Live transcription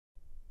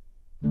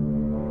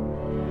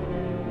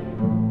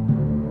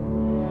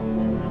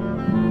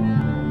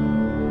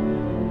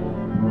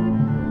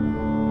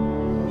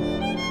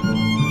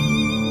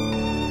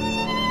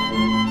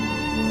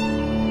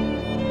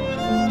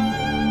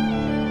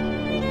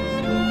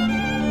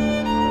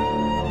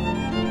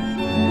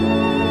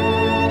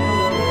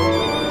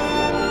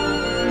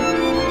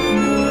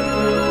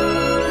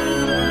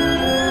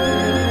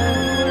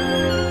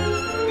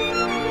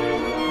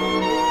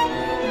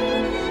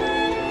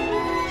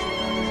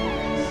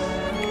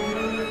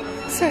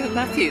So,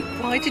 Matthew,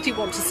 why did you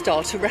want to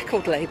start a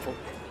record label?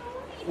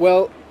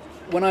 Well,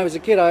 when I was a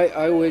kid,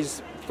 I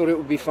always thought it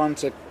would be fun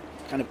to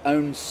kind of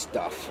own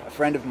stuff. A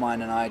friend of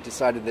mine and I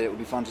decided that it would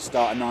be fun to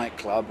start a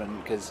nightclub,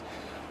 and because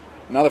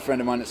another friend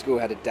of mine at school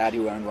had a dad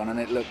who owned one, and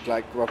it looked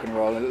like rock and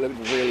roll, and it looked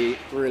really,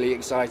 really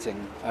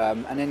exciting.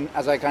 And then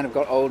as I kind of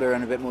got older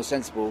and a bit more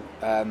sensible,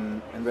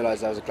 and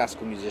realised I was a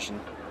classical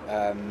musician,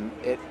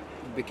 it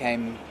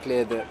became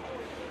clear that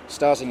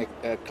starting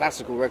a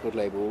classical record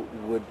label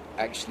would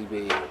actually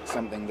be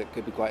something that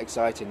could be quite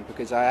exciting,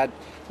 because I had,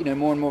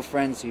 more and more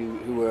friends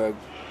who were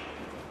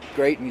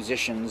great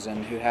musicians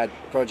and who had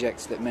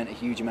projects that meant a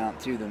huge amount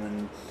to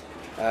them,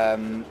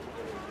 and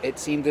it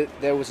seemed that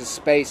there was a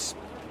space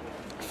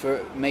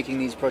for making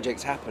these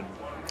projects happen.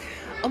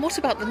 And what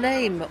about the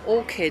name,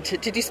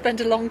 Orchid? Did you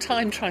spend a long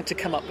time trying to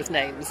come up with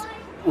names?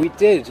 We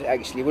did,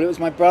 actually. Well, it was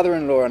my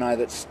brother-in-law and I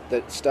that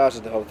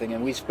started the whole thing,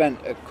 and we spent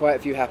quite a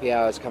few happy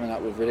hours coming up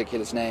with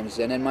ridiculous names,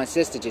 and then my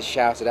sister just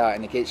shouted out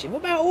in the kitchen, "What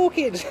about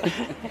Orchid?"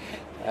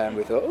 And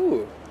we thought,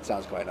 "Ooh,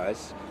 sounds quite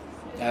nice."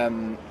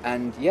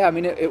 And yeah, I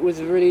mean, it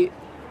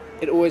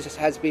always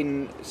has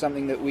been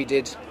something that we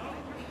did,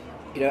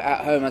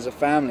 at home as a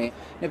family,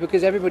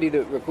 because everybody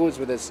that records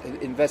with us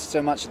invests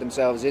so much of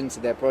themselves into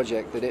their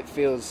project that it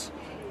feels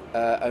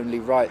only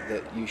right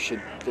that you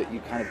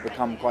kind of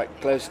become quite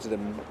close to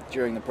them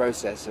during the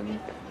process, and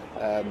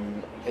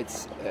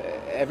it's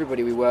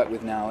everybody we work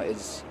with now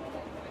is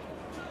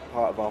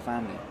part of our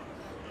family.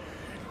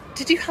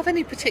 Did you have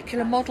any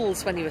particular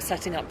models when you were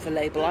setting up the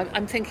label?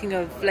 I'm thinking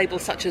of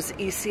labels such as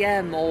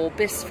ECM or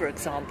BIS, for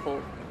example.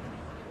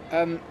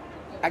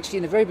 Actually,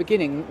 in the very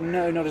beginning,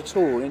 no, not at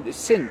all.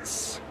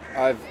 Since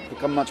I've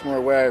become much more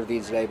aware of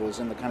these labels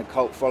and the kind of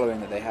cult following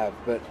that they have,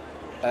 but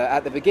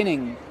at the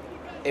beginning,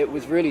 it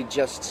was really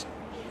just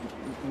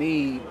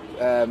me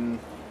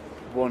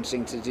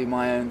wanting to do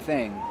my own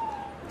thing.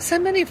 So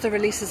many of the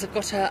releases have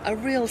got a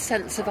real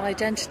sense of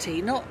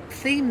identity, not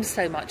themes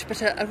so much,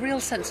 but a real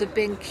sense of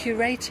being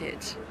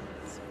curated.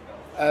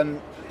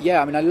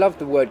 Yeah, I mean, I love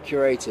the word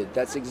curated.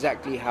 That's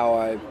exactly how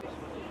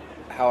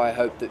I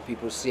hope that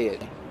people see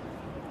it.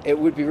 It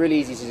would be really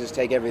easy to just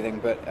take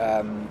everything, but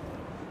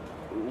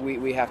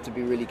we have to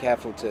be really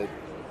careful to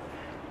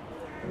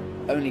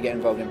only get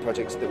involved in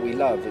projects that we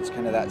love. It's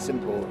kind of that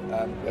simple.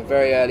 A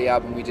very early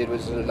album we did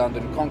was the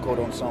London Concord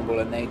Ensemble,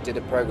 and they did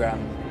a program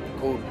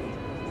called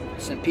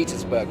St.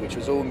 Petersburg, which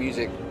was all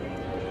music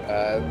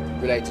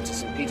related to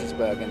St.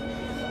 Petersburg,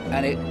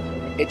 and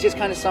it just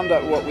kind of summed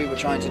up what we were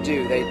trying to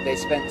do. They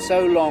spent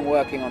so long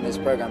working on this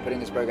program, putting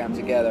this program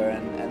together,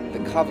 and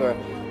the cover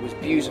was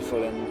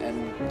beautiful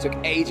and took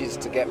ages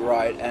to get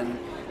right,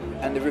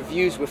 and the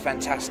reviews were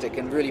fantastic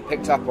and really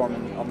picked up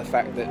on the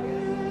fact that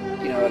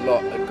a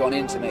lot had gone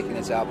into making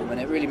this album, and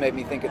it really made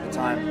me think at the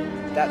time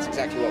that's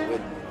exactly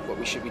what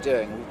we should be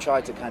doing. We've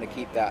tried to kind of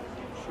keep that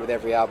with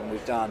every album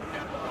we've done.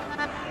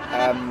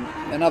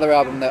 Another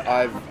album that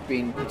I've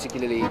been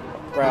particularly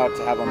proud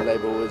to have on the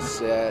label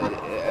was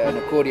an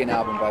accordion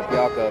album by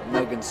Bjarke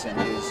Mogensen,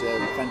 who's a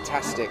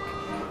fantastic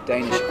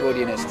Danish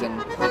accordionist,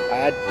 and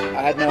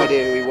I had no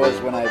idea who he was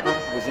when I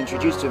was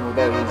introduced to him,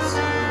 although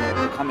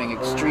he's becoming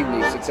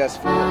extremely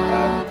successful.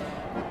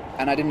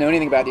 And I didn't know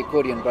anything about the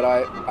accordion, but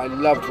I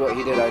loved what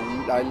he did.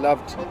 I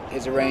loved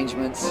his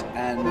arrangements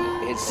and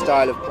his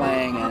style of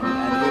playing and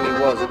who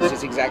he was. It was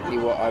just exactly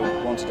what I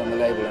wanted on the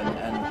label,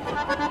 and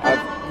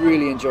I've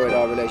really enjoyed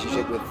our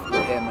relationship with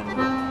him.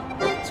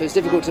 And so it's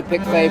difficult to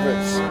pick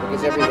favourites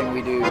because everything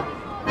we do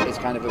is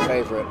kind of a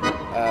favourite.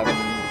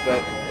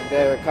 But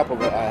there are a couple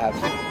that I have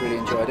really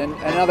enjoyed. And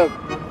another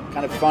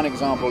kind of fun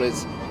example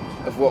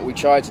of what we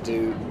try to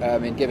do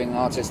in giving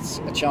artists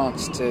a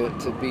chance to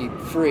be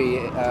free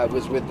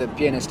was with the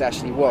pianist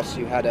Ashley Wass,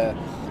 who had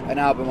an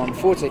album on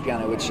forte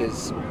piano, which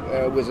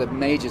was a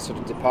major sort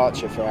of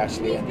departure for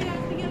Ashley,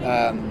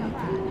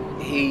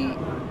 and he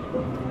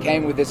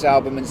came with this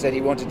album and said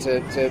he wanted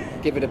to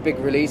give it a big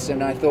release,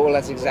 and I thought, well,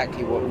 that's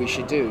exactly what we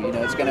should do.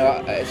 It's going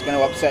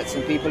to upset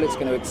some people, it's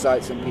going to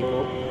excite some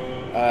people,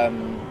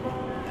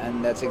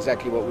 and that's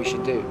exactly what we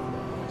should do.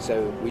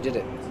 So we did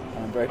it,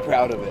 and I'm very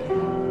proud of it.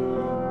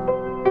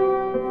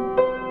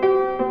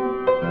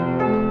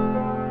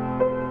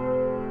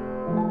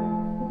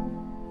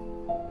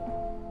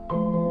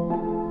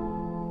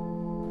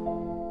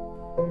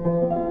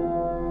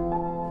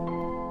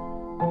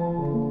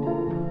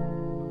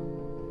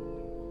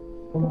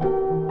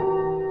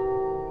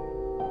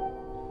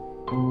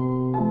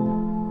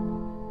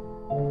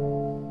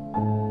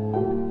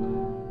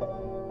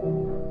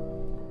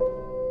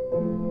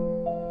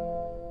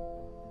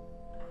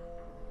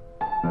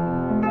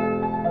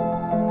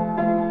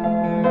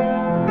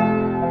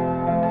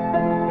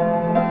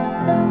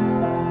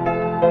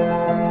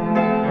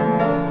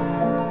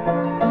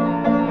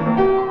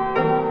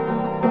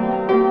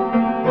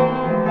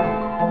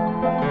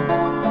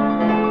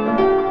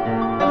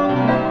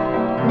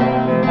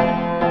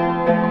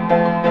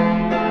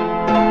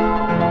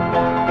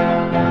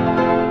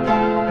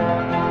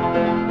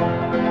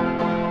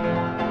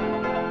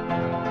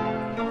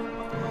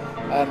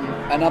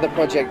 another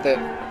project that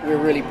we're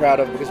really proud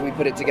of because we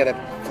put it together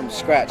from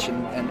scratch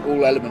and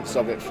all elements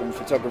of it, from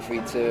photography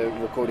to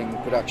recording,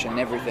 production and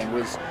everything,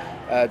 was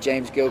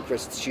James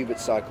Gilchrist's Schubert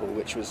Cycle,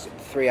 which was a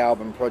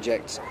 3-album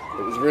project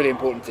that was really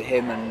important to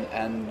him,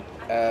 and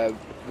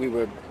we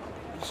were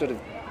sort of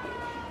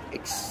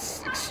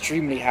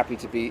extremely happy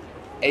to be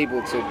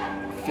able to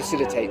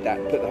facilitate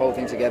that, put the whole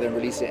thing together and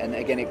release it. And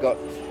again, it got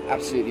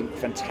absolutely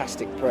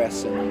fantastic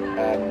press, and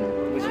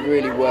it was a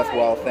really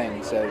worthwhile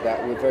thing, so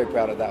that we're very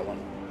proud of that one.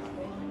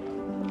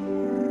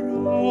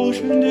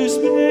 Rauschendes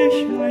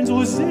Bächlein,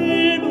 so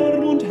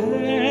silbern und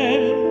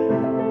hell,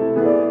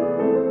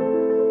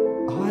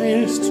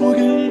 eilst zur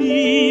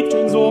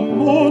Geliebten so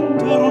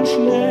munter und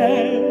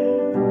schnell.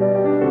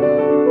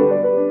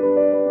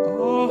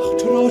 Ach,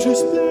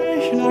 trautes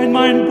Bächlein,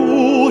 mein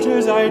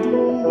Bote sei du,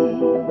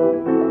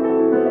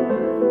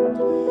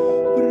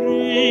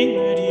 bring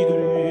mir die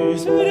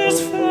Grüße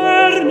des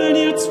Fernen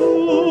ihr zu.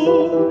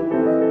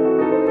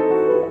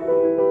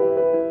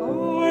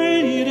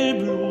 All ihre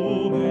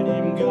Blumen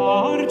im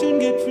Garten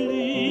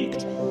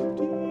gepflegt,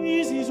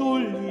 die sie so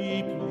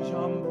lieblich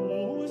am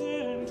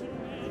Busen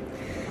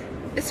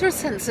trägt. Is there a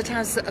sense that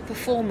as a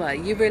performer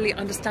you really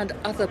understand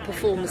other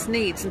performers'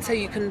 needs and so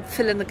you can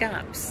fill in the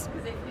gaps?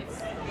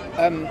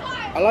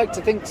 I like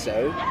to think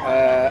so.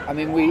 I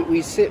mean,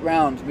 we sit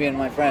round, me and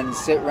my friends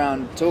sit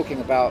round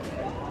talking about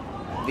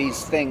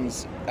these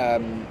things a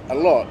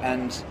lot,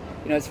 and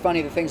you know, it's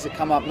funny, the things that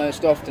come up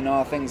most often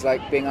are things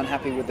like being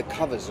unhappy with the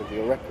covers of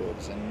your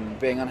records, and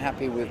being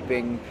unhappy with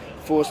being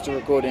forced to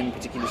record in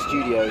particular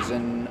studios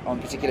and on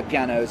particular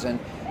pianos, and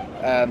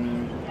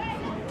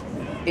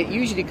it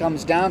usually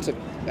comes down to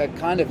a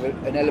kind of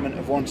an element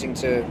of wanting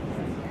to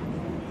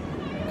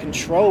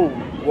control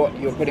what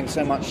you're putting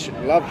so much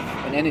love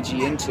and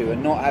energy into,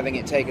 and not having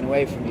it taken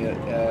away from you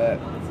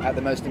at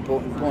the most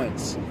important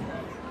points.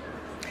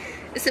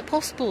 Is it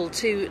possible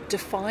to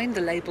define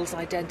the label's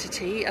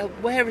identity?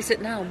 Where is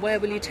it now, and where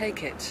will you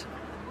take it?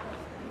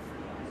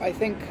 I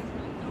think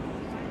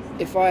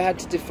if I had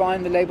to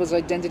define the label's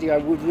identity, I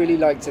would really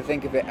like to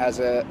think of it as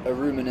a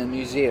room in a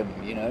museum,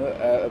 you know,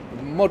 a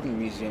modern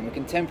museum, a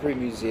contemporary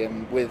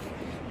museum with,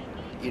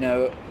 you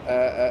know,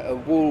 a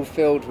wall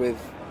filled with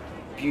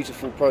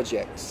beautiful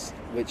projects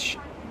which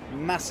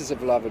masses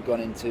of love have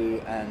gone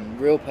into, and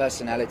real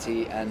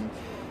personality, and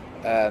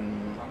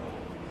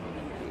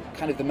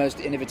kind of the most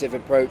innovative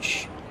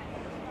approach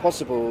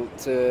possible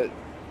to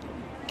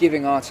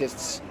giving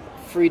artists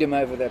freedom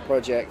over their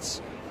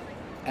projects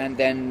and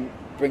then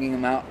bringing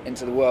them out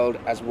into the world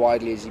as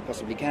widely as you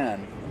possibly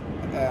can.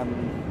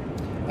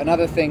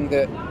 Another thing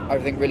that I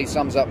think really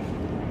sums up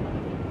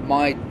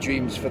my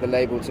dreams for the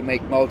label to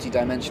make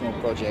multi-dimensional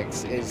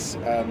projects is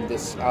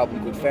this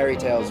album called Fairy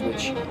Tales,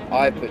 which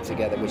I put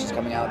together, which is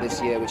coming out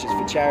this year, which is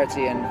for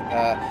charity, and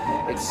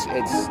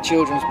it's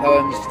children's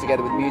poems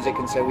together with music.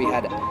 And so we've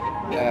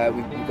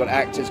got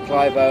actors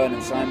Clive Owen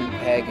and Simon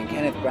Pegg and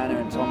Kenneth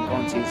Branagh and Tom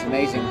Conti, this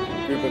amazing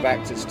group of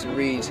actors to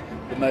read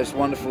the most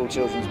wonderful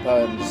children's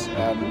poems,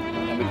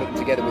 and we put them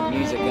together with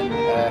music,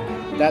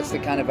 and that's the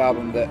kind of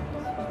album that,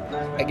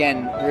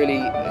 again, really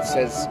it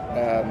says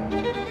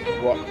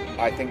what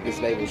I think this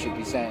label should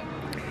be saying.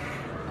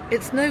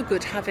 It's no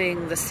good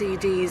having the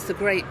CDs, the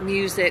great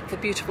music, the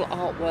beautiful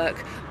artwork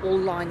all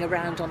lying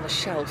around on the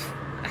shelf.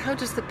 How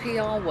does the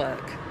PR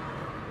work?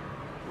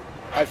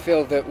 I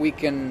feel that we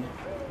can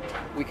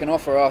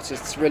offer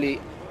artists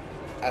really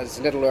as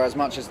little or as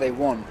much as they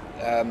want,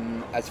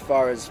 as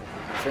far as,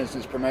 for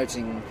instance,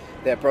 promoting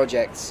their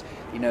projects.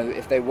 You know,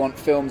 if they want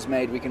films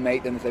made, we can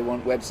make them. If they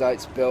want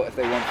websites built, if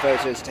they want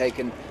photos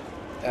taken,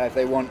 if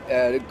they want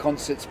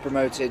concerts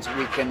promoted,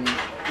 we can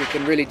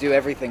really do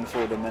everything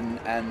for them.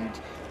 And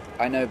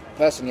I know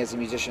personally as a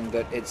musician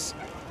that it's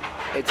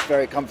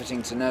very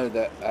comforting to know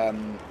that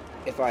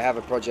if I have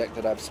a project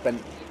that I've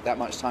spent that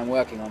much time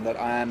working on, that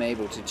I am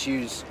able to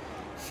choose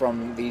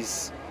from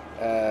these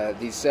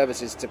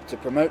services to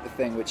promote the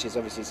thing, which is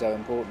obviously so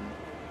important.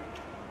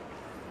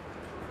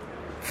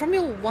 From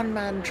your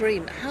one-man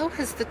dream, how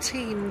has the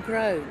team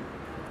grown?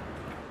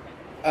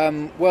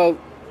 Well,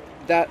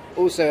 that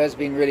also has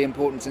been really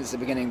important since the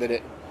beginning, that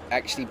it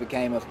actually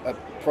became a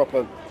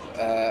proper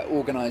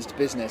organised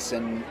business.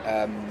 And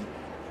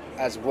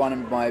as one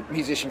of my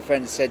musician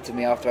friends said to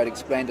me after I'd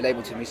explained the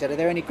label to him, he said, "Are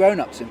there any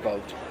grown-ups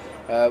involved?"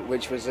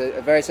 Which was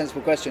a very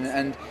sensible question,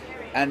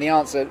 and the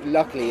answer,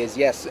 luckily, is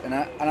yes. And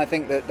I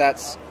think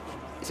it's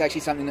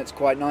actually something that's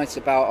quite nice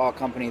about our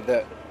company,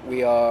 that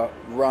we are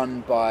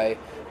run by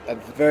a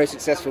very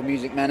successful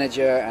music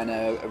manager and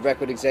a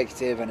record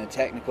executive and a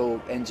technical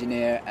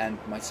engineer and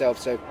myself.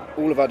 So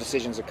all of our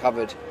decisions are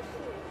covered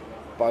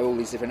by all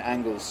these different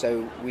angles.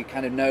 So we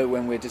kind of know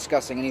when we're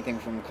discussing anything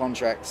from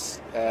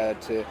contracts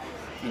to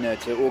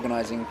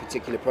organising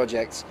particular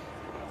projects.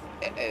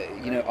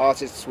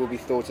 Artists will be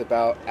thought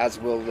about, as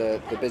will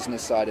the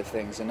business side of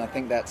things, and I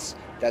think that's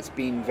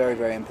been very,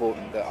 very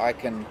important, that I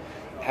can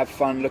have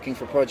fun looking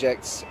for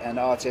projects and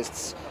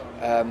artists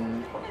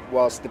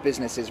whilst the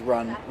business is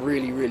run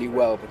really, really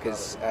well,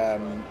 because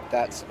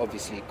that's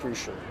obviously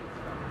crucial.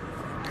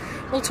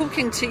 Well,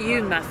 talking to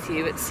you,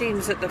 Matthew, it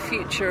seems that the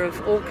future of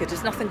Orchid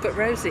is nothing but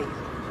rosy.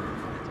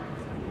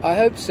 I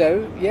hope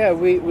so. Yeah,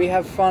 we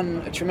have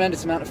fun, a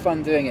tremendous amount of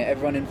fun doing it.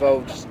 Everyone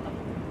involved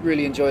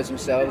really enjoys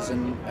themselves,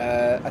 and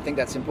I think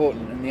that's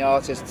important. And the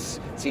artists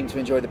seem to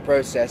enjoy the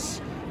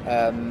process.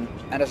 And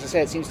as I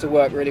say, it seems to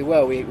work really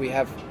well. We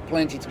have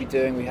plenty to be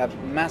doing. We have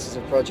masses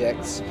of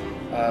projects.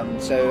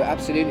 So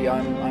absolutely,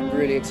 I'm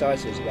really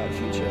excited about the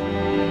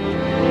future.